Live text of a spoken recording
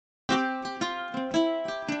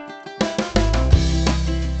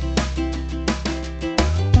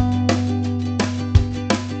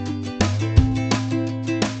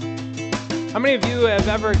many of you have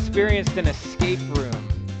ever experienced an escape room?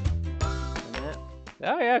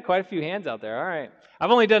 Oh yeah, quite a few hands out there. All right. I've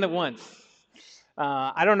only done it once.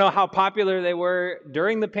 I don't know how popular they were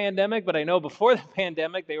during the pandemic, but I know before the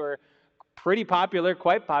pandemic they were pretty popular,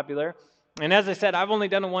 quite popular. And as I said, I've only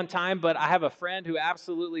done it one time, but I have a friend who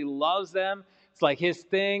absolutely loves them. It's like his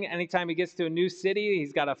thing. Anytime he gets to a new city,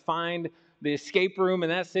 he's got to find the escape room in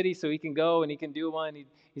that city so he can go and he can do one.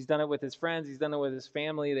 He's done it with his friends. He's done it with his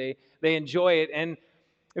family. They enjoy it. And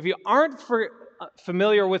if you aren't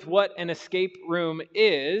familiar with what an escape room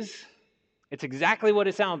is, it's exactly what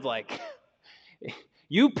it sounds like.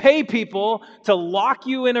 You pay people to lock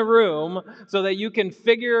you in a room so that you can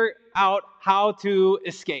figure out how to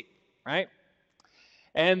escape, right?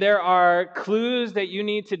 And there are clues that you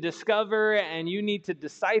need to discover and you need to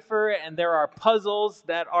decipher, and there are puzzles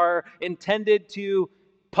that are intended to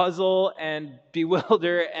puzzle and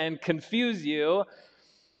bewilder and confuse you.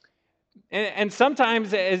 And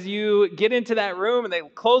sometimes as you get into that room and they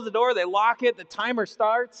close the door, they lock it, the timer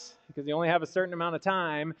starts because you only have a certain amount of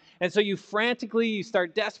time. And so you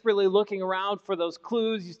start desperately looking around for those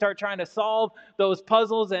clues. You start trying to solve those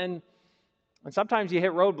puzzles, and sometimes you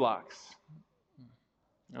hit roadblocks.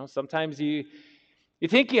 Sometimes you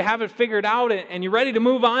think you have it figured out and you're ready to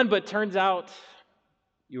move on, but turns out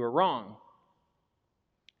you were wrong.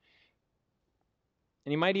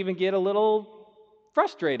 And you might even get a little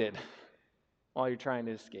frustrated while you're trying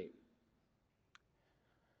to escape.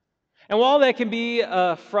 And while that can be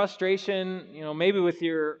a frustration, maybe with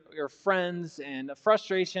your friends, and a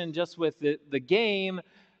frustration just with the game,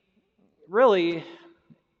 really,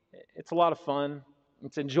 it's a lot of fun.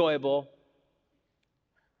 It's enjoyable.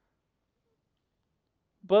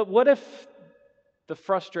 But what if the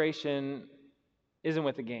frustration isn't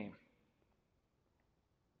with the game?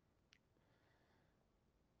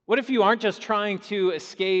 What if you aren't just trying to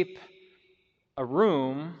escape a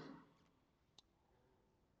room,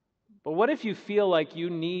 but what if you feel like you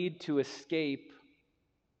need to escape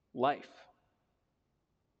life?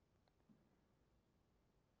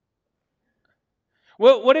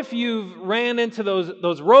 What if you've ran into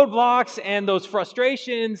those roadblocks and those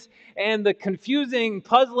frustrations and the confusing,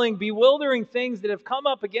 puzzling, bewildering things that have come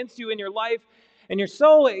up against you in your life, and you're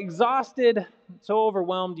so exhausted, so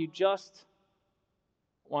overwhelmed, you just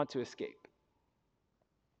want to escape?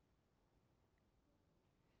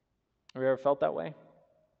 Have you ever felt that way?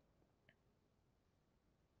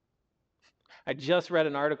 I just read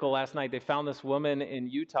an article last night. They found this woman in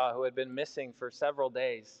Utah who had been missing for several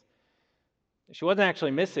days. She wasn't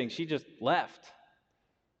actually missing, she just left.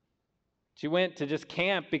 She went to just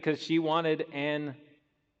camp because she wanted an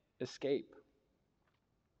escape.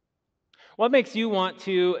 What makes you want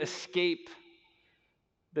to escape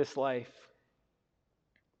this life?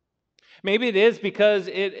 Maybe it is because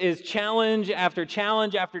it is challenge after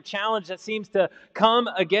challenge after challenge that seems to come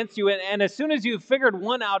against you. And as soon as you've figured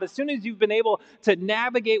one out, as soon as you've been able to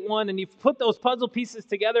navigate one and you've put those puzzle pieces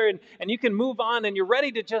together and you can move on and you're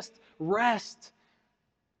ready to just rest,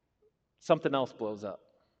 something else blows up.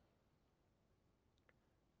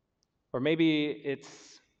 Or maybe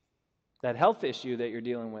it's that health issue that you're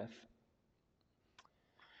dealing with.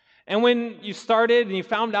 And when you started and you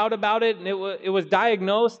found out about it and it was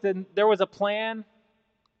diagnosed and there was a plan,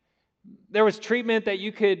 there was treatment that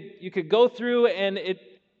you could go through, and it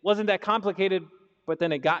wasn't that complicated, but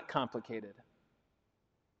then it got complicated.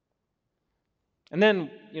 And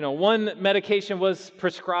then, one medication was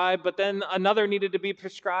prescribed, but then another needed to be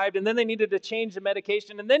prescribed, and then they needed to change the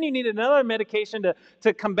medication, and then you needed another medication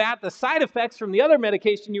to combat the side effects from the other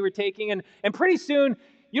medication you were taking, and pretty soon,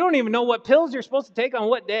 you don't even know what pills you're supposed to take on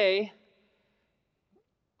what day.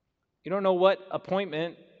 You don't know what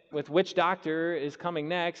appointment with which doctor is coming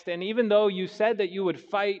next, and even though you said that you would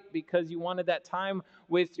fight because you wanted that time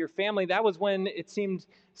with your family, that was when it seemed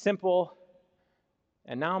simple.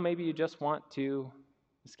 And now maybe you just want to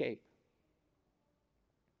escape.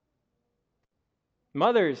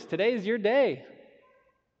 Mothers, today is your day.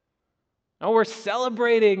 Oh, we're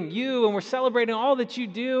celebrating you, and we're celebrating all that you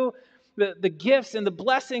do, the gifts and the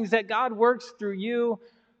blessings that God works through you.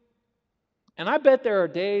 And I bet there are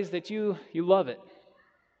days that you love it.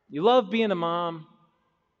 You love being a mom.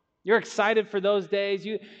 You're excited for those days.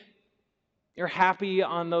 You're happy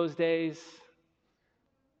on those days.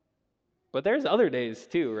 But there's other days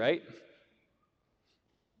too, right?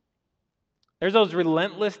 There's those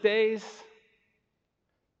relentless days,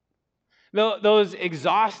 those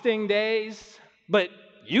exhausting days, but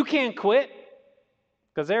you can't quit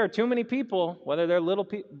because there are too many people, whether they're little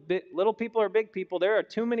people or big people, there are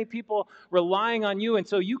too many people relying on you, and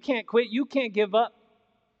so you can't quit, you can't give up.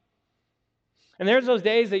 And there's those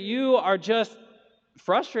days that you are just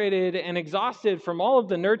frustrated and exhausted from all of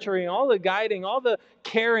the nurturing, all the guiding, all the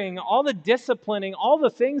caring, all the disciplining, all the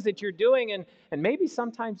things that you're doing. And maybe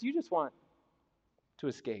sometimes you just want to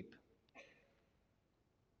escape.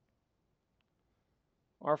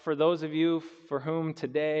 Or for those of you for whom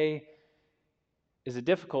today is a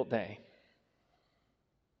difficult day,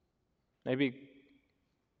 maybe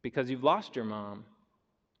because you've lost your mom,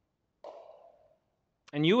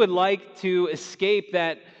 and you would like to escape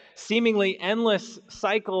that seemingly endless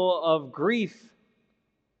cycle of grief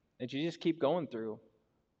that you just keep going through.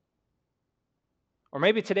 Or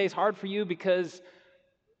maybe today's hard for you because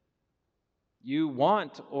you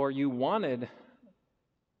want or you wanted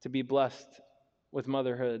to be blessed with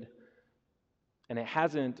motherhood, and it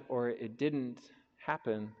hasn't or it didn't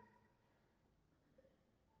happen.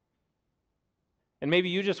 And maybe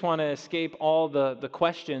you just want to escape all the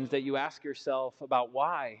questions that you ask yourself about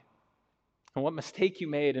why and what mistake you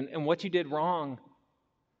made and what you did wrong.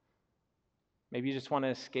 Maybe you just want to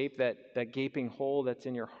escape that gaping hole that's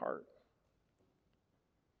in your heart.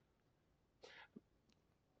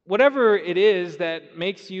 Whatever it is that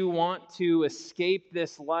makes you want to escape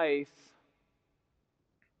this life,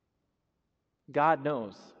 God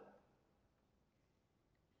knows.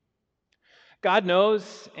 God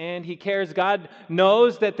knows and He cares. God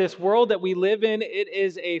knows that this world that we live in, it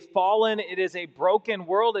is a fallen, it is a broken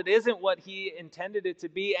world. It isn't what He intended it to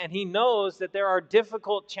be. And He knows that there are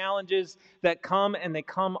difficult challenges that come, and they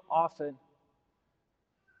come often.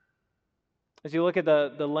 As you look at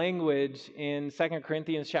the language in 2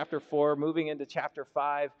 Corinthians chapter 4, moving into chapter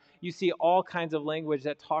 5, you see all kinds of language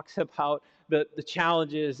that talks about the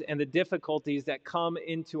challenges and the difficulties that come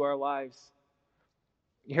into our lives.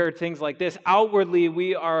 You heard things like this: outwardly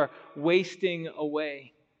we are wasting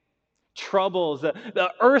away. Troubles,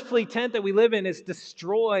 the earthly tent that we live in is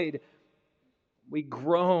destroyed. We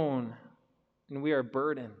groan and we are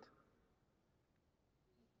burdened.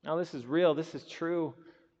 Now this is real, this is true.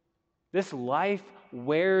 This life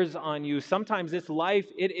wears on you. Sometimes this life,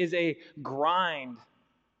 it is a grind.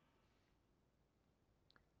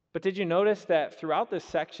 But did you notice that throughout this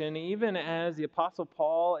section, even as the Apostle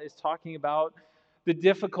Paul is talking about the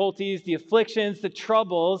difficulties, the afflictions, the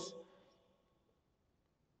troubles,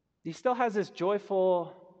 he still has this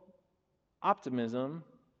joyful optimism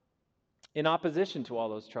in opposition to all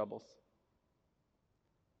those troubles.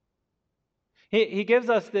 He gives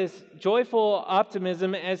us this joyful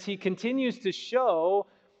optimism as he continues to show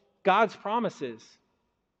God's promises.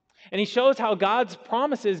 And he shows how God's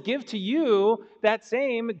promises give to you that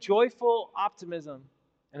same joyful optimism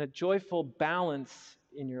and a joyful balance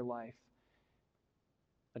in your life,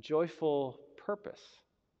 a joyful purpose.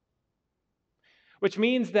 Which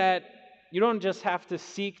means that you don't just have to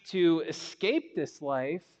seek to escape this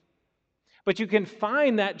life, but you can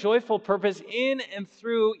find that joyful purpose in and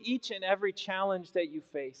through each and every challenge that you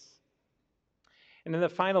face. And in the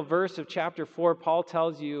final verse of chapter 4, Paul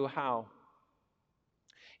tells you how.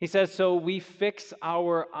 He says, "So we fix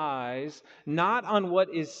our eyes not on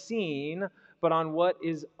what is seen, but on what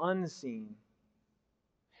is unseen.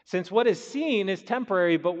 Since what is seen is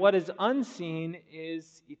temporary, but what is unseen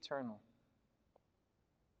is eternal."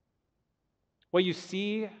 What you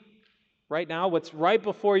see right now, what's right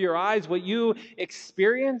before your eyes, what you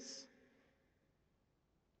experience,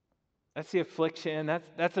 that's the affliction,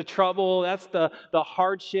 that's the trouble, that's the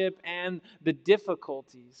hardship and the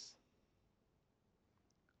difficulties.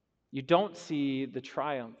 You don't see the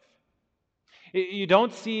triumph. You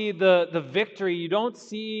don't see the victory. You don't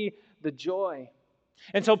see the joy.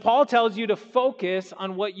 And so Paul tells you to focus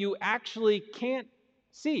on what you actually can't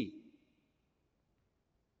see.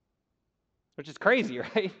 Which is crazy,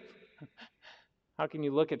 right? How can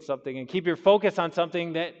you look at something and keep your focus on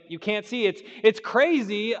something that you can't see? It's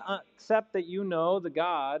crazy, except that you know the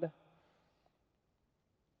God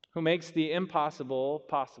who makes the impossible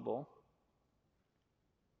possible.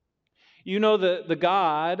 You know the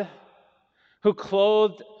God who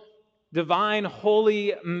clothed divine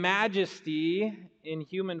holy majesty in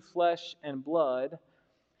human flesh and blood.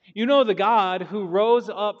 You know the God who rose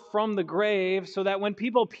up from the grave so that when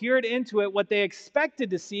people peered into it, what they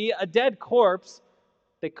expected to see, a dead corpse,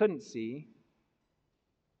 they couldn't see.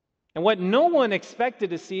 And what no one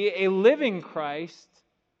expected to see, a living Christ,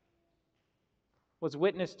 was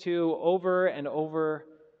witnessed to over and over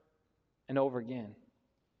and over again.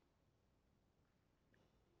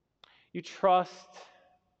 You trust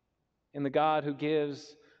in the God who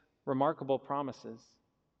gives remarkable promises.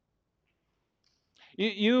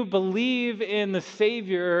 You believe in the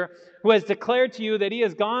Savior who has declared to you that He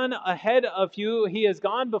has gone ahead of you. He has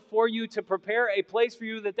gone before you to prepare a place for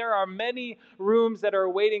you, that there are many rooms that are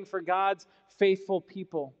waiting for God's faithful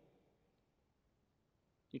people.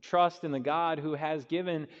 You trust in the God who has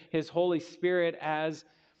given His Holy Spirit as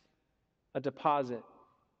a deposit.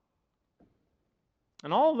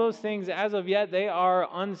 And all of those things, as of yet, they are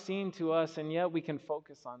unseen to us, and yet we can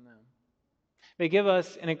focus on them. They give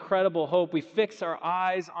us an incredible hope. We fix our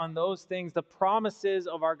eyes on those things, the promises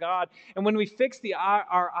of our God. And when we fix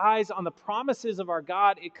our eyes on the promises of our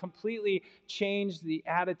God, it completely changed the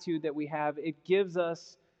attitude that we have. It gives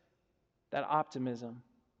us that optimism.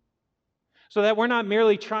 So that we're not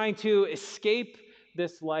merely trying to escape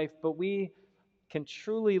this life, but we can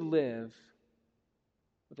truly live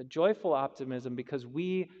with a joyful optimism because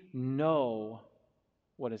we know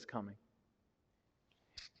what is coming.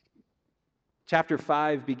 Chapter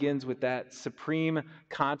 5 begins with that supreme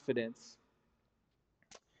confidence.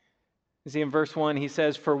 You see, in verse 1, he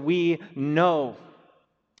says, "For we know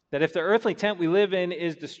that if the earthly tent we live in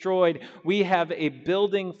is destroyed, we have a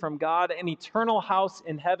building from God, an eternal house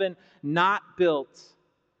in heaven, not built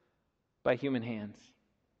by human hands."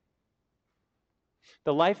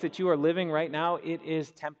 The life that you are living right now, it is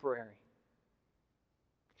temporary.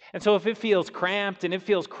 And so if it feels cramped and it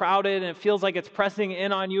feels crowded and it feels like it's pressing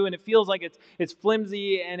in on you and it feels like it's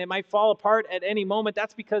flimsy and it might fall apart at any moment,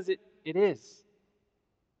 that's because it is.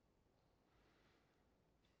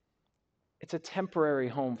 It's a temporary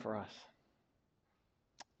home for us.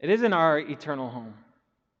 It isn't our eternal home.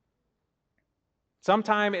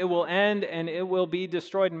 Sometime it will end and it will be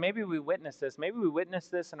destroyed. And maybe we witness this. Maybe we witness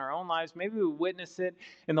this in our own lives. Maybe we witness it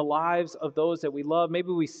in the lives of those that we love. Maybe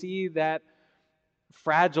we see that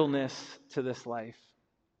fragileness to this life.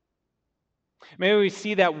 Maybe we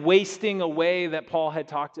see that wasting away that Paul had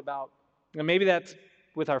talked about. And maybe that's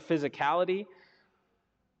with our physicality.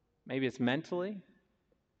 Maybe it's mentally.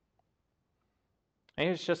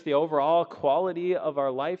 Maybe it's just the overall quality of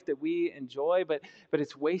our life that we enjoy, but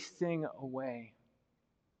it's wasting away.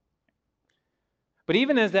 But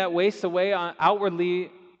even as that wastes away outwardly,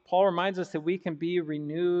 Paul reminds us that we can be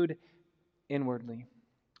renewed inwardly.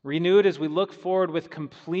 Renewed as we look forward with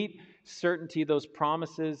complete certainty those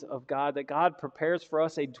promises of God, that God prepares for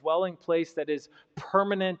us a dwelling place that is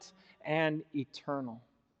permanent and eternal.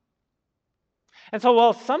 And so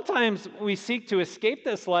while sometimes we seek to escape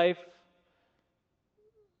this life,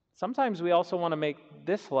 sometimes we also want to make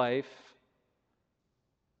this life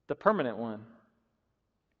the permanent one.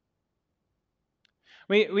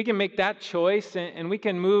 We can make that choice and we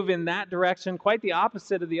can move in that direction, quite the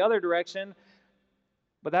opposite of the other direction,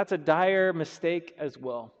 but that's a dire mistake as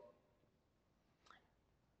well.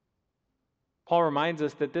 Paul reminds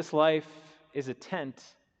us that this life is a tent.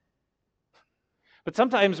 But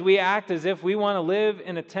sometimes we act as if we want to live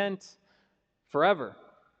in a tent forever,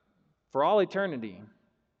 for all eternity.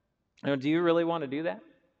 Do you really want to do that?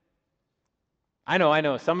 I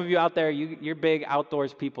know. Some of you out there, you're big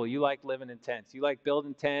outdoors people. You like living in tents. You like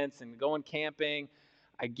building tents and going camping.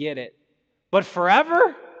 I get it. But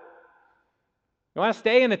forever? You want to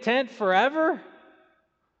stay in a tent forever?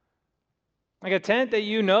 Like a tent that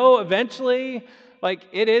you know eventually, like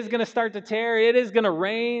it is going to start to tear, it is going to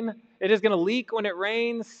rain, it is going to leak when it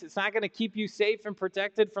rains. It's not going to keep you safe and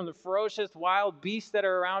protected from the ferocious wild beasts that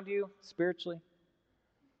are around you spiritually.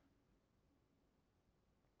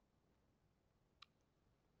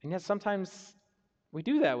 And yet sometimes we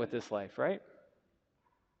do that with this life, right?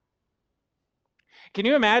 Can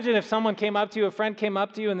you imagine if someone came up to you, a friend came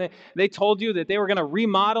up to you, and they told you that they were going to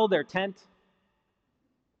remodel their tent?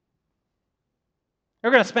 They're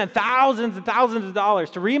going to spend thousands and thousands of dollars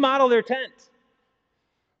to remodel their tent.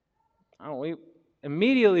 We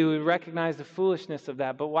immediately would recognize the foolishness of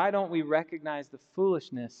that, but why don't we recognize the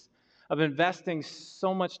foolishness of investing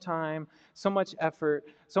so much time, so much effort,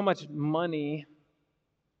 so much money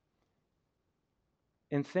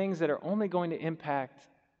in things that are only going to impact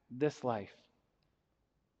this life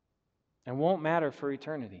and won't matter for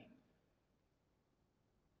eternity?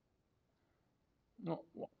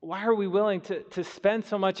 Why are we willing to spend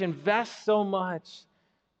so much, invest so much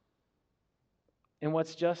in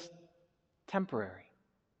what's just temporary?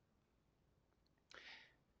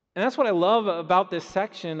 And that's what I love about this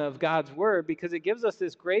section of God's Word, because it gives us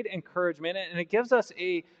this great encouragement and it gives us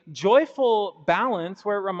a joyful balance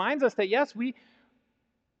where it reminds us that yes, we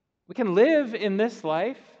can live in this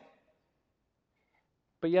life,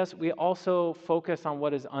 but yes, we also focus on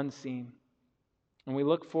what is unseen. And we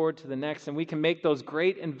look forward to the next, and we can make those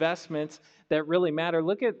great investments that really matter.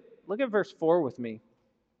 Look at verse 4 with me.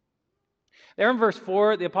 There in verse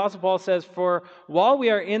 4, the Apostle Paul says, "For while we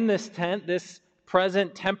are in this tent, this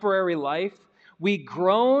present temporary life, we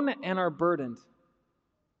groan and are burdened,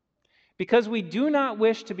 because we do not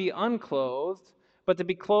wish to be unclothed, but to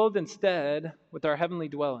be clothed instead with our heavenly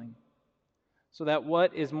dwelling, so that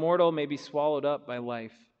what is mortal may be swallowed up by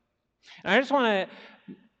life." And I just want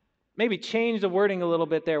to maybe change the wording a little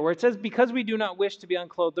bit there, where it says, because we do not wish to be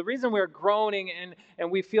unclothed. The reason we're groaning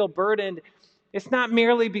and we feel burdened, it's not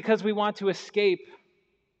merely because we want to escape,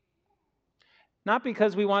 not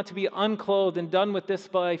because we want to be unclothed and done with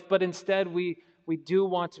this life, but instead we do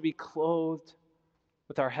want to be clothed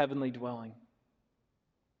with our heavenly dwelling.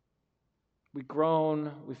 We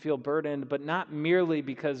groan, we feel burdened, but not merely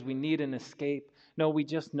because we need an escape. No, we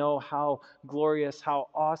just know how glorious, how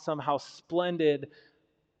awesome, how splendid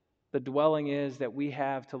the dwelling is that we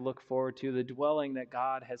have to look forward to, the dwelling that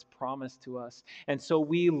God has promised to us. And so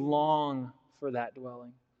we long for that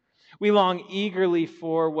dwelling. We long eagerly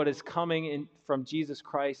for what is coming from Jesus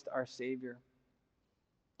Christ, our Savior.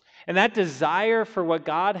 And that desire for what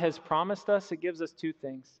God has promised us, it gives us two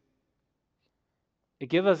things. It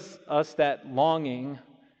gives us that longing,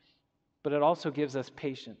 but it also gives us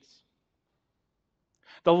patience.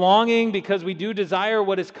 The longing because we do desire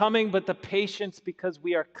what is coming, but the patience because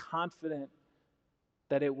we are confident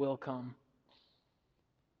that it will come.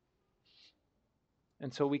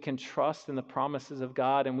 And so we can trust in the promises of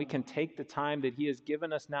God, and we can take the time that He has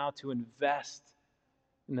given us now to invest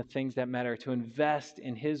in the things that matter, to invest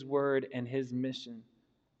in His word and His mission.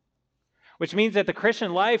 Which means that the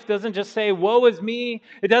Christian life doesn't just say, "Woe is me."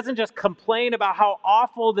 It doesn't just complain about how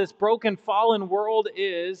awful this broken, fallen world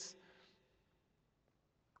is.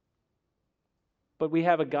 But we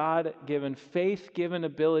have a God-given, faith-given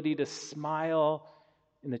ability to smile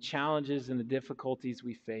in the challenges and the difficulties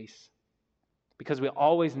we face. Because we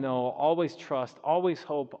always know, always trust, always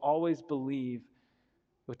hope, always believe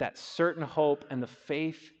with that certain hope and the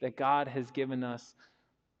faith that God has given us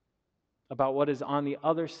about what is on the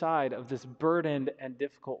other side of this burdened and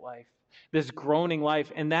difficult life, this groaning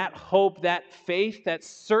life. And that hope, that faith, that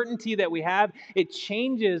certainty that we have, it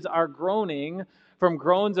changes our groaning from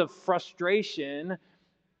groans of frustration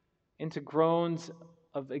into groans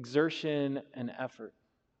of exertion and effort.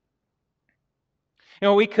 You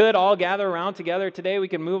know, we could all gather around together today. We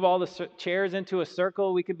could move all the chairs into a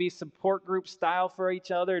circle. We could be support group style for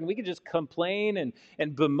each other, and we could just complain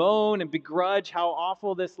and bemoan and begrudge how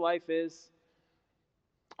awful this life is,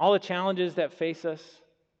 all the challenges that face us.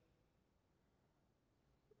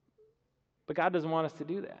 But God doesn't want us to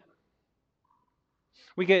do that.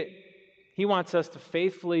 He wants us to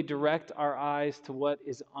faithfully direct our eyes to what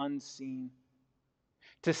is unseen,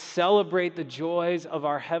 to celebrate the joys of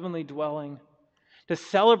our heavenly dwelling, to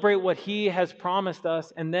celebrate what He has promised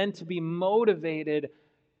us, and then to be motivated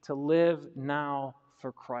to live now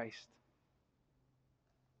for Christ.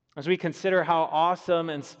 As we consider how awesome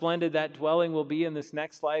and splendid that dwelling will be in this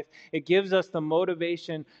next life, it gives us the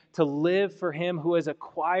motivation to live for Him who has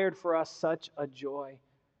acquired for us such a joy,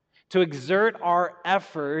 to exert our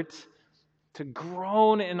effort, to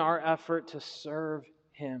groan in our effort to serve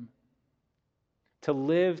Him, to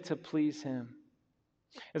live to please Him.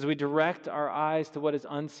 As we direct our eyes to what is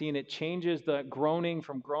unseen, it changes the groaning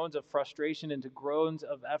from groans of frustration into groans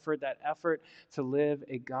of effort, that effort to live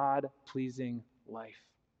a God-pleasing life.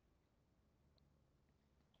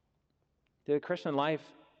 The Christian life,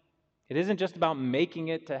 it isn't just about making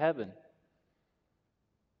it to heaven.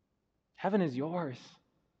 Heaven is yours.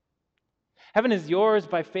 Heaven is yours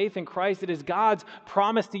by faith in Christ. It is God's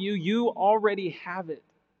promise to you. You already have it.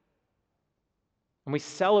 And we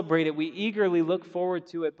celebrate it. We eagerly look forward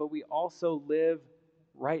to it, but we also live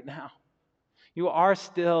right now. You are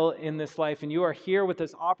still in this life, and you are here with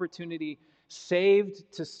this opportunity,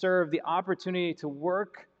 saved to serve, the opportunity to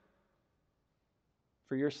work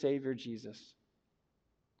for your Savior, Jesus.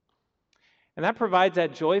 And that provides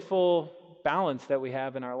that joyful balance that we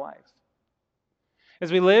have in our lives.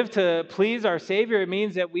 As we live to please our Savior, it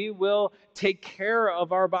means that we will take care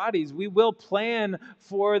of our bodies. We will plan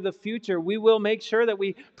for the future. We will make sure that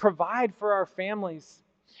we provide for our families.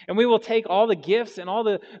 And we will take all the gifts and all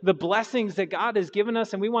the blessings that God has given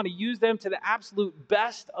us, and we want to use them to the absolute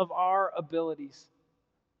best of our abilities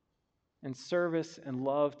in service and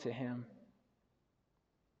love to Him.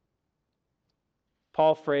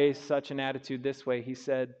 Paul phrased such an attitude this way. He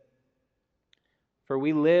said, "For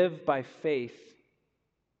we live by faith,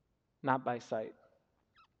 not by sight."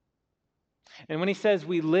 And when he says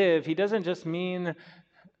we live, he doesn't just mean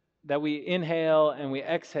that we inhale and we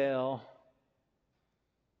exhale.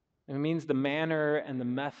 It means the manner and the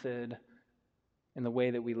method in the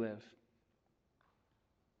way that we live.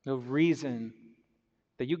 The reason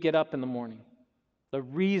that you get up in the morning, the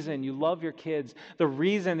reason you love your kids, the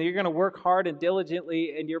reason that you're going to work hard and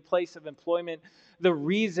diligently in your place of employment, the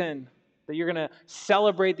reason that you're going to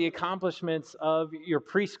celebrate the accomplishments of your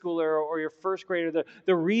preschooler or your first grader,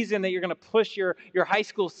 the reason that you're going to push your high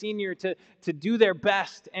school senior to do their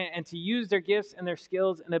best and to use their gifts and their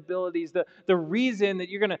skills and abilities, the reason that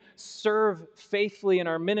you're going to serve faithfully in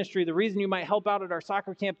our ministry, the reason you might help out at our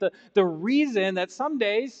soccer camp, the reason that some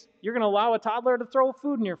days you're going to allow a toddler to throw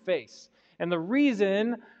food in your face. And the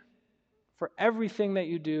reason for everything that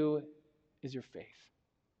you do is your faith.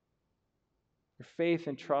 Your faith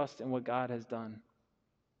and trust in what God has done.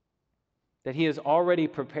 That He is already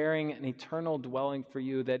preparing an eternal dwelling for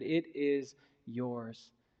you, that it is yours.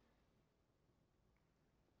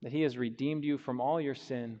 That He has redeemed you from all your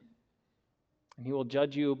sin, and He will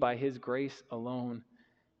judge you by His grace alone.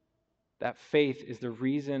 That faith is the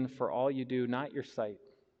reason for all you do, not your sight.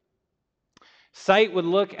 Sight would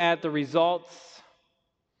look at the results,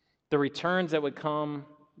 the returns that would come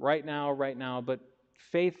right now, but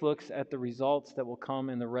faith looks at the results that will come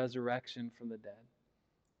in the resurrection from the dead.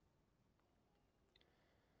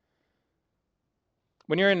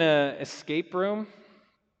 When you're in an escape room,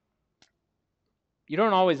 you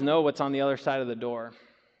don't always know what's on the other side of the door.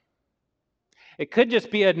 It could just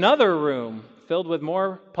be another room filled with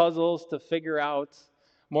more puzzles to figure out,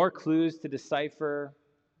 more clues to decipher.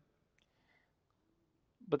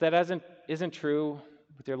 But that isn't true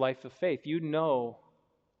with your life of faith. You know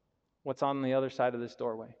what's on the other side of this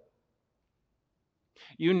doorway.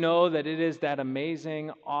 You know that it is that amazing,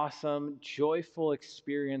 awesome, joyful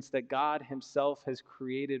experience that God Himself has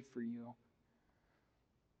created for you.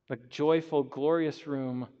 The joyful, glorious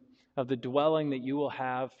room of the dwelling that you will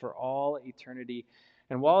have for all eternity.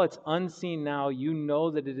 And while it's unseen now, you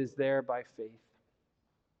know that it is there by faith.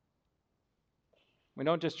 We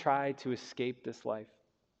don't just try to escape this life.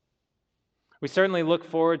 We certainly look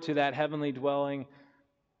forward to that heavenly dwelling.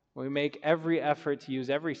 We make every effort to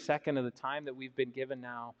use every second of the time that we've been given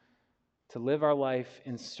now to live our life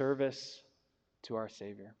in service to our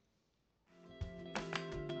Savior.